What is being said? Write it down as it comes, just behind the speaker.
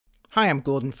Hi, I'm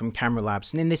Gordon from Camera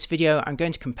Labs, and in this video I'm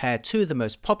going to compare two of the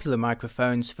most popular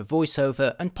microphones for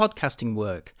voiceover and podcasting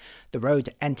work, the Rode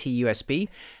NT-USB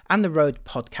and the Rode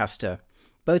Podcaster,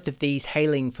 both of these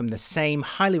hailing from the same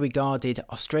highly regarded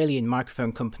Australian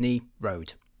microphone company,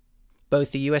 Rode.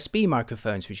 Both are USB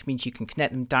microphones, which means you can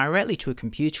connect them directly to a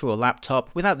computer or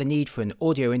laptop without the need for an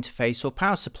audio interface or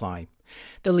power supply.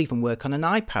 They'll even work on an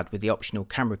iPad with the optional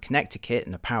camera connector kit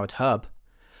and a powered hub.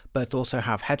 Both also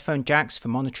have headphone jacks for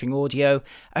monitoring audio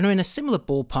and are in a similar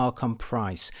ballpark on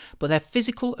price, but their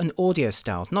physical and audio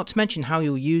style, not to mention how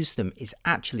you'll use them, is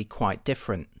actually quite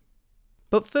different.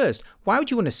 But first, why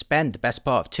would you want to spend the best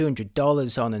part of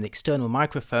 $200 on an external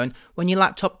microphone when your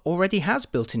laptop already has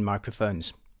built-in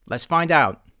microphones? Let's find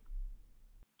out.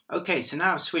 Okay, so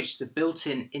now I've switched to the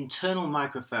built-in internal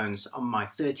microphones on my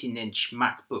 13-inch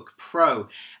MacBook Pro,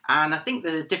 and I think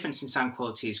the difference in sound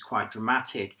quality is quite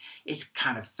dramatic. It's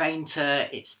kind of fainter,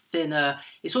 it's thinner,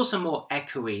 it's also more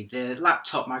echoey. The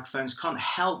laptop microphones can't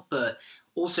help but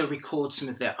also record some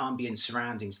of the ambient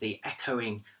surroundings, the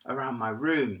echoing around my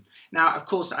room. Now, of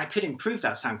course, I could improve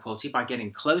that sound quality by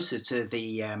getting closer to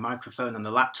the microphone on the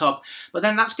laptop, but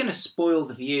then that's going to spoil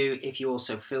the view if you're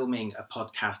also filming a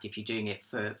podcast, if you're doing it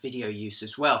for video use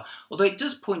as well. Although it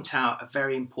does point out a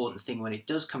very important thing when it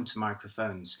does come to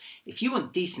microphones. If you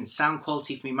want decent sound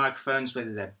quality from your microphones,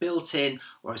 whether they're built-in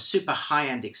or a super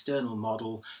high-end external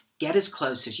model, get as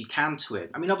close as you can to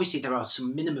it. I mean, obviously there are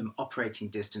some minimum operating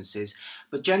distances,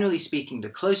 but generally speaking, the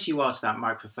closer you are to that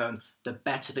microphone, the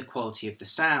better the quality of the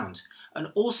sound.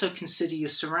 And also consider your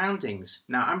surroundings.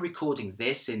 Now, I'm recording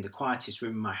this in the quietest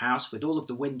room in my house with all of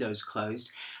the windows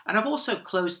closed, and I've also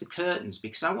closed the curtains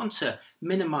because I want to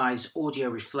minimize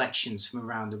audio reflections from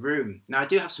around the room. Now, I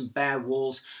do have some bare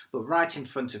walls, but right in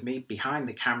front of me, behind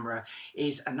the camera,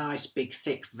 is a nice big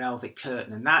thick velvet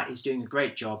curtain, and that is doing a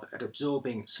great job at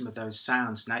absorbing some of those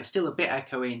sounds. Now, it's still a bit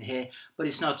echoey in here, but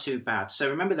it's not too bad.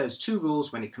 So remember those two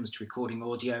rules when it comes to recording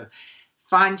audio.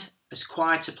 Find as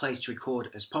quiet a place to record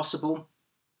as possible,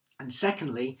 and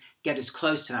secondly, get as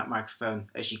close to that microphone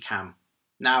as you can.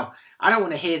 Now, I don't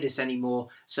want to hear this anymore,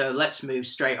 so let's move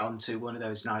straight on to one of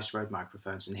those nice Rode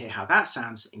microphones and hear how that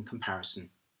sounds in comparison.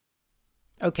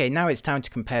 Okay, now it's time to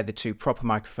compare the two proper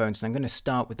microphones, and I'm going to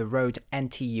start with the Rode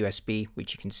NT-USB,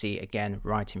 which you can see again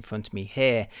right in front of me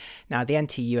here. Now, the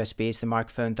NT-USB is the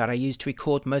microphone that I use to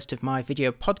record most of my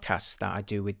video podcasts that I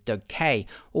do with Doug Kay,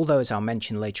 although as I'll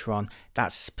mention later on,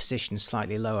 that's positioned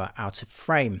slightly lower out of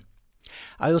frame.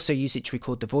 I also use it to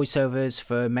record the voiceovers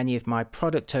for many of my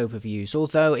product overviews,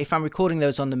 although if I'm recording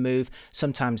those on the move,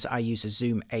 sometimes I use a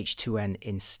Zoom H2N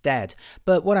instead.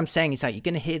 But what I'm saying is that you're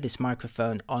going to hear this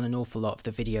microphone on an awful lot of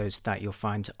the videos that you'll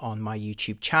find on my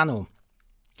YouTube channel.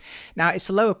 Now, it's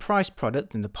a lower price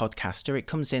product than the Podcaster. It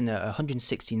comes in at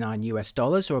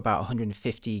 $169 or about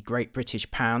 150 Great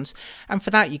British pounds, and for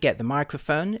that you get the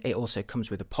microphone. It also comes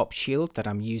with a pop shield that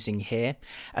I'm using here,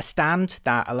 a stand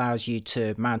that allows you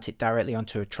to mount it directly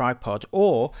onto a tripod,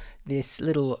 or this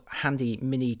little handy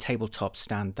mini tabletop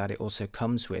stand that it also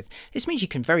comes with. This means you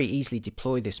can very easily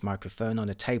deploy this microphone on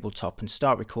a tabletop and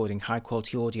start recording high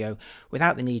quality audio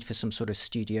without the need for some sort of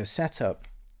studio setup.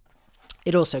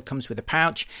 It also comes with a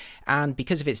pouch, and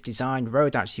because of its design,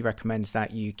 Rode actually recommends that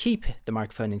you keep the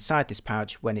microphone inside this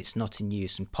pouch when it's not in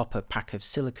use and pop a pack of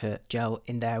silica gel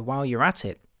in there while you're at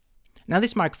it. Now,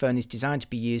 this microphone is designed to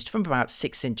be used from about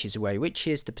 6 inches away, which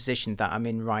is the position that I'm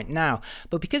in right now,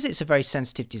 but because it's a very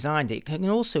sensitive design, it can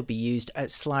also be used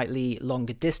at slightly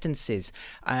longer distances.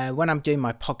 When I'm doing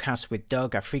my podcast with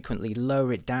Doug, I frequently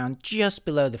lower it down just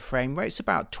below the frame where it's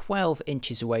about 12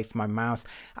 inches away from my mouth.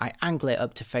 I angle it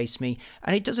up to face me,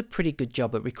 and it does a pretty good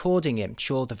job at recording it.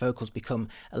 Sure, the vocals become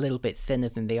a little bit thinner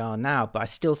than they are now, but I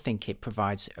still think it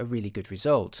provides a really good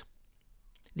result.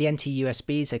 The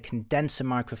NT-USB is a condenser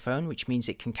microphone, which means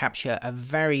it can capture a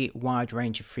very wide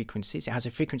range of frequencies. It has a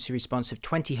frequency response of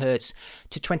 20 Hz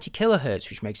to 20 kHz,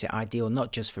 which makes it ideal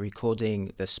not just for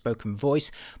recording the spoken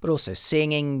voice, but also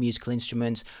singing, musical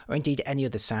instruments, or indeed any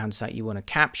other sounds that you want to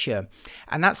capture.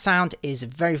 And that sound is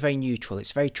very, very neutral.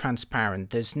 It's very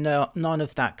transparent. There's none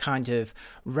of that kind of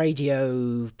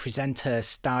radio presenter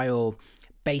style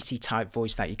bassy type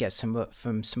voice that you get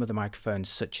from some of the microphones,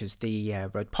 such as the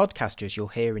Rode Podcaster, as you'll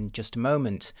hear in just a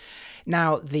moment.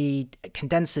 Now, the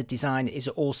condenser design is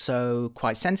also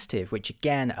quite sensitive, which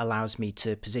again allows me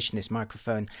to position this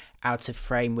microphone out of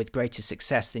frame with greater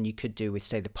success than you could do with,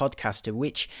 say, the Podcaster,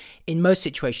 which in most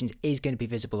situations is going to be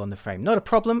visible on the frame. Not a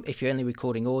problem if you're only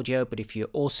recording audio, but if you're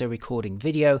also recording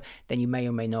video, then you may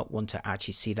or may not want to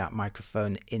actually see that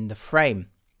microphone in the frame.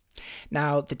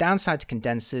 Now, the downside to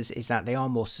condensers is that they are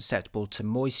more susceptible to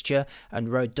moisture, and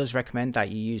Rode does recommend that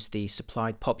you use the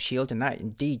supplied pop shield, and that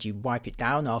indeed you wipe it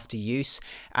down after use,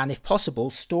 and if possible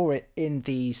store it in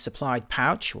the supplied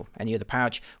pouch or any other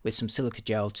pouch with some silica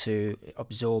gel to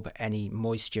absorb any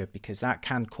moisture, because that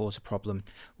can cause a problem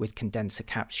with condenser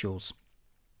capsules.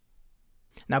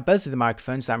 Now, both of the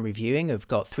microphones that I'm reviewing have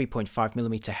got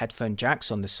 3.5mm headphone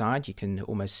jacks on the side. You can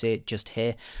almost see it just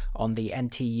here on the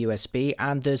NT USB,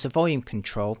 and there's a volume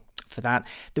control for that.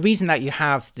 The reason that you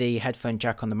have the headphone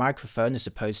jack on the microphone as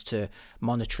opposed to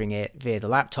monitoring it via the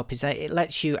laptop is that it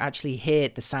lets you actually hear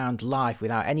the sound live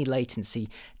without any latency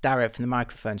direct from the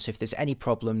microphone. So if there's any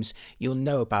problems, you'll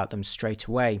know about them straight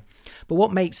away. But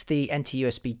what makes the NT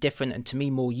USB different and to me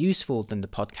more useful than the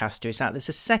Podcaster is that there's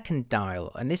a second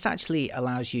dial, and this actually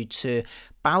allows you to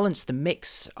balance the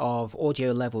mix of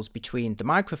audio levels between the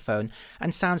microphone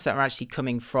and sounds that are actually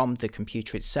coming from the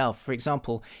computer itself. For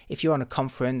example, if you're on a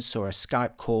conference or a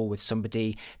Skype call with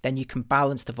somebody, then you can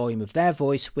balance the volume of their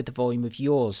voice with the volume of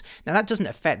yours. Now, that doesn't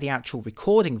affect the actual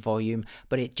recording volume,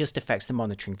 but it just affects the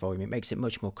monitoring volume. It makes it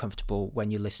much more comfortable when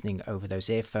you're listening over those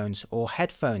earphones or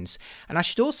headphones. And I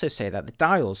should also say that the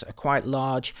dials are quite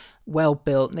large, well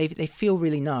built, and they feel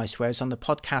really nice, whereas on the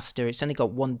Podcaster it's only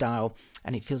got one dial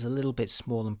and it feels a little bit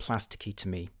small and plasticky to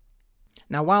me.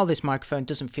 Now, while this microphone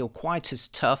doesn't feel quite as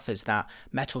tough as that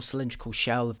metal cylindrical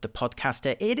shell of the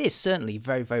Podcaster, it is certainly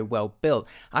very, very well built.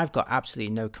 I've got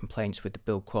absolutely no complaints with the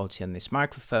build quality on this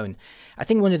microphone. I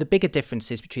think one of the bigger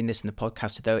differences between this and the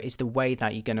Podcaster, though, is the way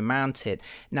that you're going to mount it.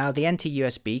 Now, the NT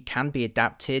USB can be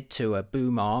adapted to a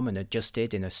boom arm and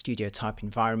adjusted in a studio type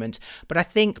environment, but I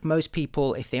think most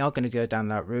people, if they are going to go down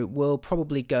that route, will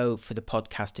probably go for the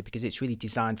Podcaster because it's really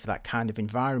designed for that kind of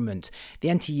environment.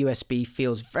 The NT USB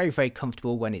feels very, very comfortable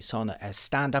when it's on a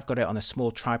stand. I've got it on a small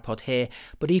tripod here,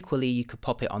 but equally you could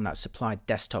pop it on that supplied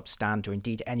desktop stand or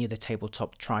indeed any other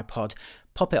tabletop tripod,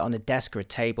 pop it on a desk or a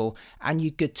table, and you're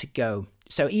good to go.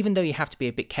 So even though you have to be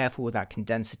a bit careful with that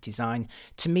condenser design,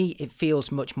 to me it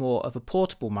feels much more of a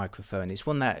portable microphone. It's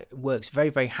one that works very,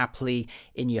 very happily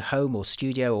in your home or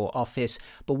studio or office,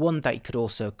 but one that you could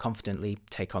also confidently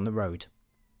take on the road.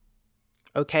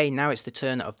 Okay, now it's the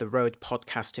turn of the Rode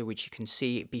Podcaster, which you can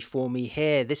see before me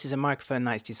here. This is a microphone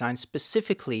that is designed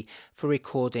specifically for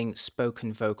recording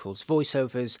spoken vocals,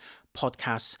 voiceovers,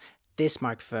 podcasts. This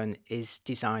microphone is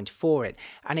designed for it,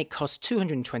 and it costs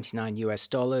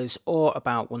 $229 or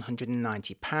about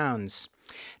 £190.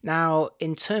 Now,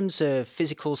 in terms of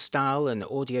physical style and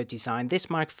audio design, this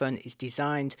microphone is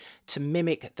designed to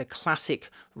mimic the classic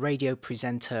radio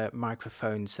presenter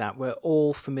microphones that we're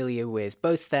all familiar with,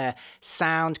 both their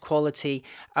sound quality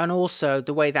and also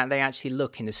the way that they actually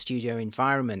look in a studio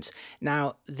environment.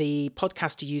 Now, the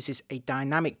Podcaster uses a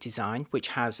dynamic design which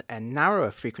has a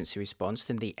narrower frequency response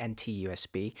than the NT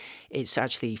USB. It's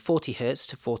actually 40 Hz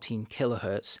to 14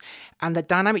 kHz, and the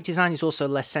dynamic design is also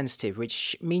less sensitive,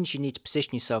 which means you need to position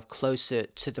yourself closer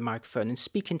to the microphone and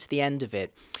speak into the end of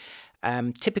it.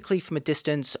 Typically from a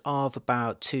distance of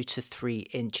about 2 to 3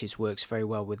 inches works very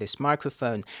well with this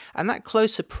microphone, and that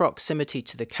closer proximity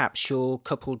to the capsule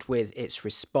coupled with its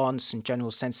response and general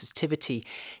sensitivity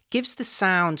gives the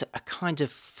sound a kind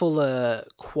of fuller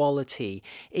quality.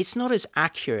 It's not as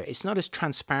accurate, it's not as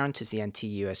transparent as the NT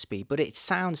USB, but it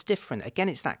sounds different. Again,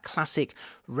 it's that classic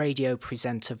radio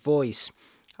presenter voice.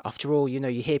 After all, you know,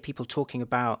 you hear people talking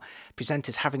about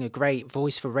presenters having a great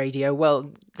voice for radio.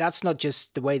 Well, that's not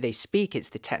just the way they speak, it's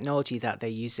the technology that they're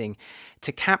using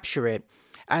to capture it.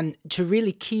 And to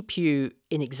really keep you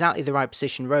in exactly the right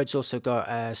position, Rode's also got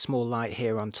a small light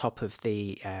here on top of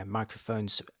the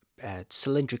microphone's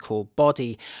cylindrical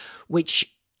body,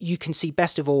 which you can see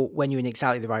best of all when you're in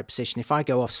exactly the right position. If I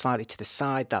go off slightly to the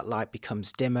side, that light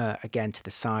becomes dimmer. Again, to the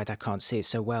side, I can't see it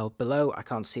so well. Below, I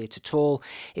can't see it at all.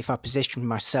 If I position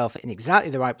myself in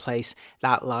exactly the right place,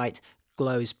 that light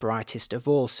glows brightest of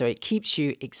all. So it keeps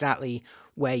you exactly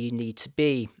where you need to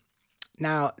be.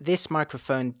 Now, this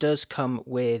microphone does come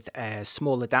with a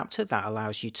small adapter that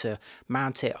allows you to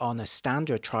mount it on a stand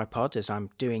or a tripod, as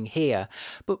I'm doing here,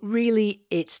 but really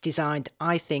it's designed,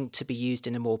 I think, to be used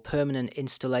in a more permanent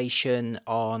installation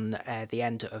on the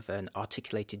end of an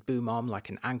articulated boom arm, like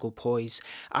an angle poise,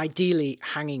 ideally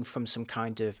hanging from some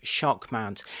kind of shock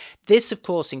mount. This, of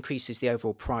course, increases the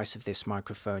overall price of this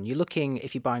microphone. You're looking,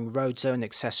 if you're buying Rode's own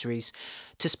accessories,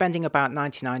 to spending about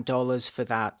 $99 for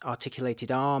that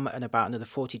articulated arm and about another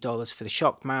 $40 for the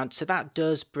shock mount. So that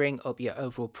does bring up your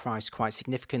overall price quite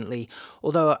significantly.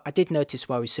 Although I did notice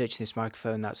while researching this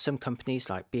microphone that some companies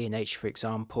like B&H, for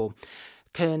example,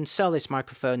 can sell this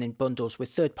microphone in bundles with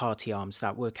third-party arms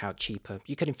that work out cheaper.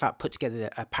 You could in fact put together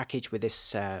a package with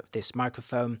this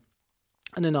microphone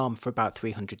and an arm for about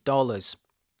 $300.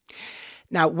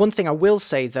 Now, one thing I will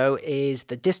say though is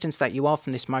the distance that you are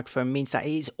from this microphone means that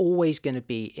it is always going to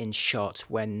be in shot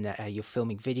when you're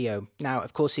filming video. Now,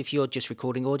 of course, if you're just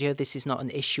recording audio, this is not an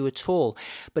issue at all.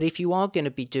 But if you are going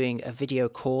to be doing a video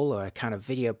call or a kind of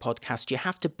video podcast, you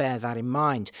have to bear that in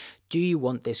mind. Do you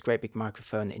want this great big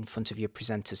microphone in front of your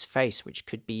presenter's face, which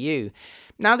could be you?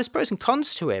 Now, there's pros and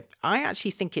cons to it. I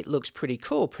actually think it looks pretty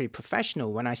cool, pretty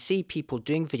professional. When I see people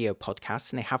doing video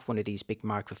podcasts and they have one of these big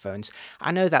microphones,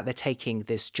 I know that they're taking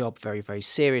this job very, very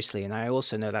seriously. And I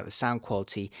also know that the sound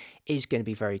quality is going to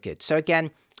be very good. So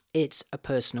again, it's a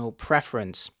personal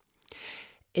preference.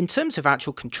 In terms of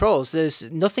actual controls, there's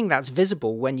nothing that's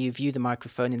visible when you view the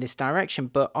microphone in this direction,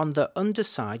 but on the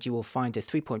underside you will find a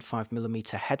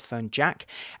 3.5mm headphone jack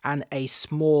and a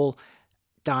small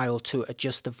dial to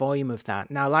adjust the volume of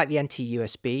that. Now, like the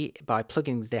NT-USB, by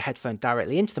plugging the headphone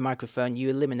directly into the microphone, you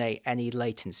eliminate any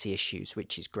latency issues,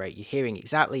 which is great. You're hearing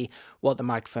exactly what the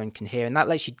microphone can hear, and that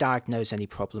lets you diagnose any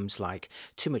problems like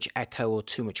too much echo or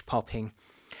too much popping.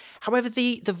 However,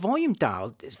 the volume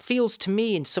dial feels to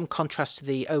me in some contrast to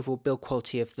the overall build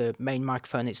quality of the main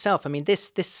microphone itself. I mean,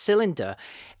 this cylinder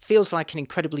feels like an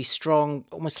incredibly strong,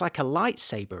 almost like a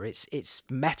lightsaber. It's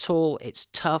metal, it's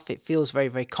tough, it feels very,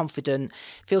 very confident.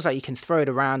 It feels like you can throw it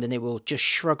around and it will just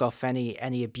shrug off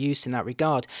any abuse in that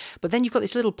regard. But then you've got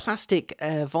this little plastic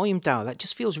volume dial that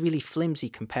just feels really flimsy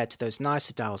compared to those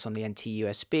nicer dials on the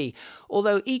NT-USB.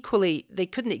 Although equally, they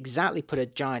couldn't exactly put a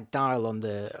giant dial on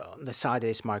the side of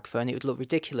this microphone. It would look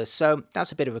ridiculous. So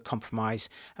that's a bit of a compromise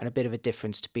and a bit of a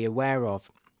difference to be aware of.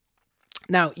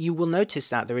 Now, you will notice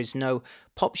that there is no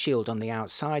pop shield on the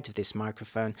outside of this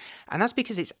microphone, and that's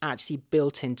because it's actually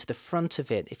built into the front of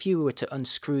it. If you were to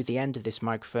unscrew the end of this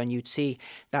microphone, you'd see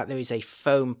that there is a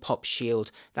foam pop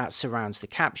shield that surrounds the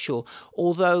capsule.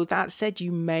 Although that said,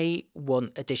 you may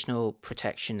want additional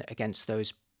protection against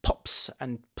those pops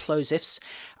and plosives.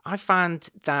 I found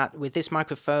that with this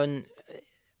microphone,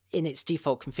 in its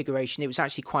default configuration, it was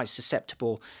actually quite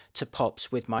susceptible to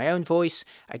pops with my own voice.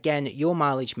 Again, your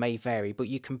mileage may vary, but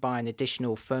you can buy an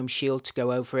additional foam shield to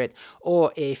go over it,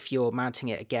 or if you're mounting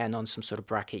it again on some sort of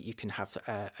bracket, you can have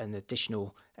an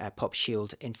additional pop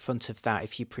shield in front of that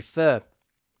if you prefer.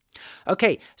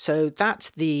 Okay, so that's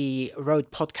the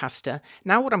Rode Podcaster.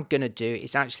 Now what I'm going to do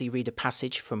is actually read a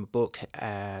passage from a book,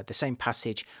 the same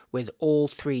passage with all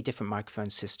three different microphone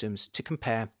systems to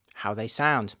compare how they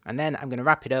sound, and then I'm going to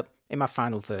wrap it up in my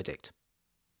final verdict.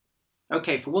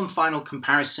 Okay, for one final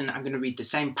comparison, I'm going to read the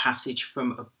same passage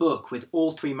from a book with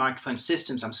all three microphone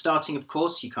systems. I'm starting, of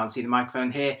course, you can't see the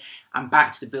microphone here, and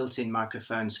back to the built-in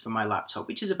microphones for my laptop,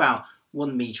 which is about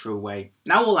 1 meter away.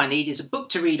 Now all I need is a book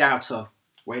to read out of.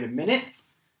 Wait a minute,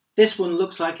 this one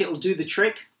looks like it'll do the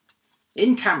trick.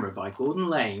 In Camera by Gordon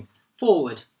Lane.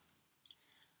 Forward.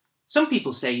 Some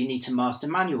people say you need to master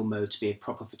manual mode to be a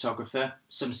proper photographer.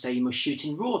 Some say you must shoot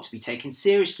in RAW to be taken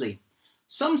seriously.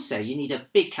 Some say you need a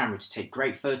big camera to take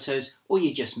great photos, or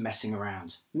you're just messing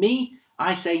around. Me,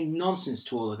 I say nonsense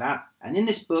to all of that, and in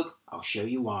this book, I'll show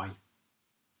you why.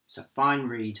 It's a fine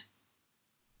read.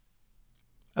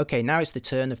 Okay, now it's the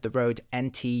turn of the Rode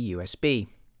NT-USB.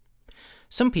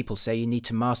 Some people say you need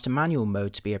to master manual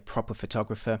mode to be a proper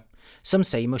photographer. Some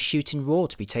say you must shoot in RAW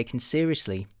to be taken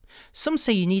seriously. Some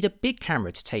say you need a big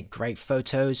camera to take great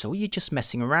photos, or you're just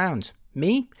messing around.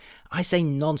 Me? I say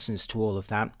nonsense to all of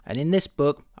that, and in this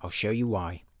book, I'll show you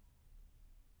why.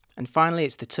 And finally,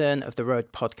 it's the turn of the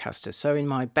Rode Podcaster. So in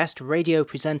my best radio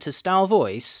presenter style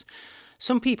voice,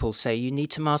 some people say you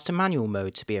need to master manual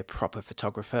mode to be a proper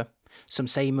photographer. Some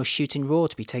say you must shoot in RAW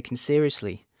to be taken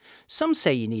seriously. Some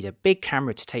say you need a big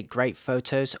camera to take great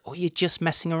photos, or you're just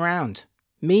messing around.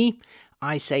 Me?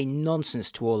 I say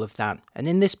nonsense to all of that, and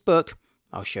in this book,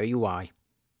 I'll show you why.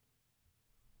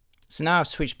 So now I've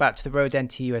switched back to the Rode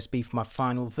NT-USB for my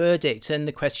final verdict, and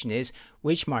the question is,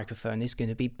 which microphone is going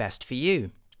to be best for you?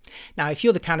 Now, if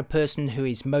you're the kind of person who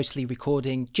is mostly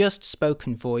recording just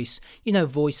spoken voice, you know,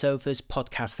 voiceovers,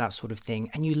 podcasts, that sort of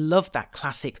thing, and you love that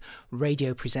classic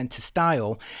radio presenter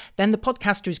style, then the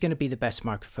Podcaster is going to be the best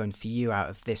microphone for you out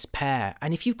of this pair.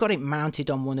 And if you've got it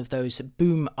mounted on one of those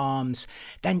boom arms,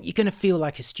 then you're going to feel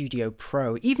like a studio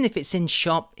pro. Even if it's in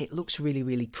shot, it looks really,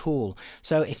 really cool.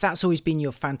 So if that's always been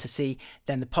your fantasy,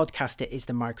 then the Podcaster is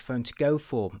the microphone to go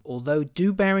for. Although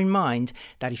do bear in mind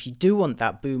that if you do want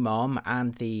that boom arm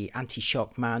and the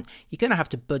anti-shock mount, you're going to have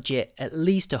to budget at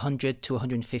least $100 to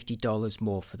 $150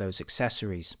 more for those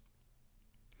accessories.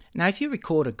 Now, if you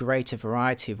record a greater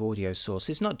variety of audio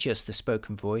sources, not just the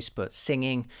spoken voice, but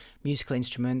singing, musical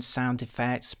instruments, sound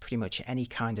effects, pretty much any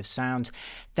kind of sound,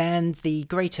 then the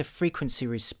greater frequency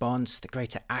response, the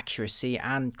greater accuracy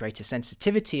and greater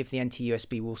sensitivity of the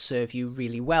NT-USB will serve you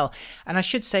really well. And I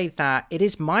should say that it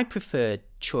is my preferred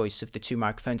choice of the two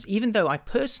microphones, even though I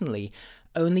personally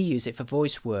only use it for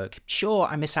voice work. Sure,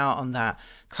 I miss out on that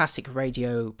classic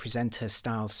radio presenter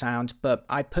style sound, but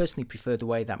I personally prefer the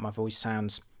way that my voice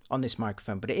sounds on this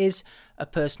microphone, but it is a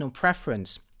personal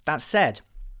preference. That said,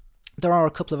 there are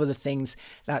a couple of other things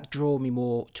that draw me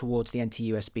more towards the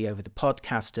NT-USB over the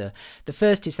Podcaster. The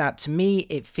first is that to me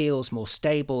it feels more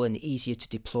stable and easier to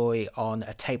deploy on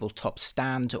a tabletop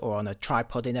stand or on a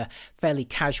tripod in a fairly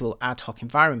casual ad hoc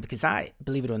environment, because that,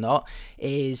 believe it or not,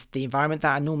 is the environment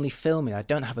that I normally film in. I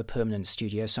don't have a permanent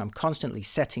studio, so I'm constantly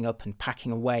setting up and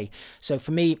packing away. So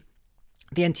for me,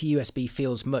 the NT-USB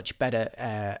feels much better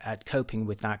at coping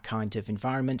with that kind of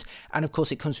environment, and of course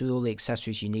it comes with all the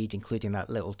accessories you need, including that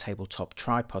little tabletop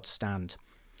tripod stand.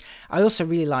 I also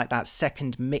really like that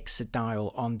second mixer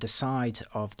dial on the side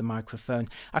of the microphone.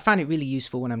 I find it really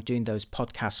useful when I'm doing those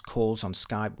podcast calls on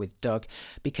Skype with Doug,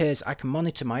 because I can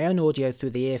monitor my own audio through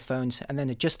the earphones and then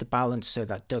adjust the balance so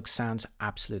that Doug sounds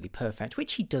absolutely perfect,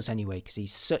 which he does anyway because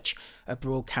he's such a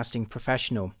broadcasting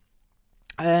professional.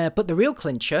 But the real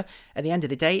clincher, at the end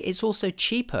of the day, it's also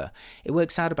cheaper. It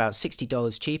works out about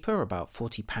 $60 cheaper, or about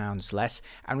 £40 less.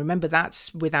 And remember,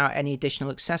 that's without any additional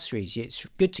accessories. It's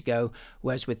good to go.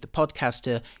 Whereas with the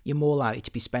Podcaster, you're more likely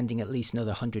to be spending at least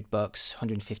another $100,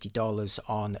 $150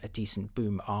 on a decent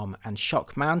boom arm and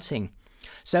shock mounting.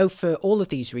 So for all of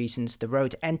these reasons, the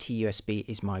Rode NT-USB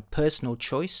is my personal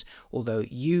choice, although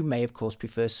you may of course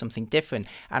prefer something different.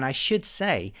 And I should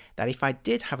say that if I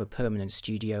did have a permanent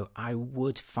studio, I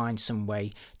would find some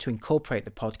way to incorporate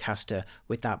the Podcaster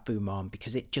with that boom arm,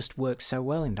 because it just works so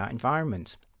well in that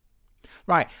environment.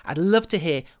 Right, I'd love to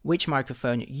hear which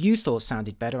microphone you thought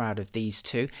sounded better out of these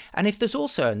two, and if there's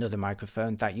also another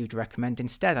microphone that you'd recommend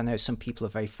instead. I know some people are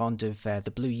very fond of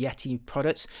the Blue Yeti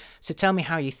products, so tell me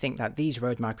how you think that these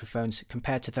Rode microphones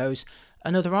compare to those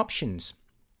and other options.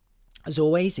 As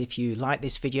always, if you like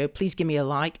this video, please give me a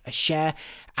like, a share,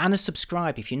 and a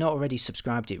subscribe. If you're not already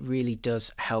subscribed, it really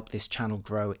does help this channel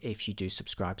grow if you do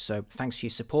subscribe. So thanks for your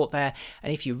support there.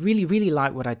 And if you really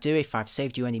like what I do, if I've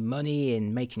saved you any money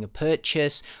in making a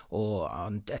purchase or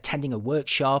on attending a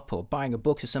workshop or buying a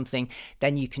book or something,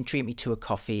 then you can treat me to a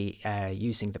coffee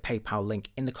using the PayPal link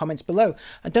in the comments below.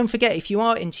 And don't forget, if you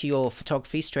are into your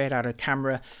photography straight out of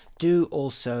camera, do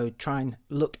also try and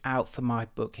look out for my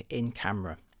book In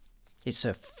Camera. It's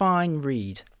a fine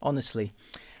read, honestly.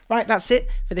 Right, that's it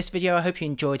for this video. I hope you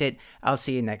enjoyed it. I'll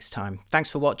see you next time.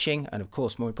 Thanks for watching, and of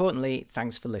course, more importantly,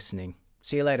 thanks for listening.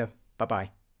 See you later.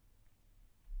 Bye-bye.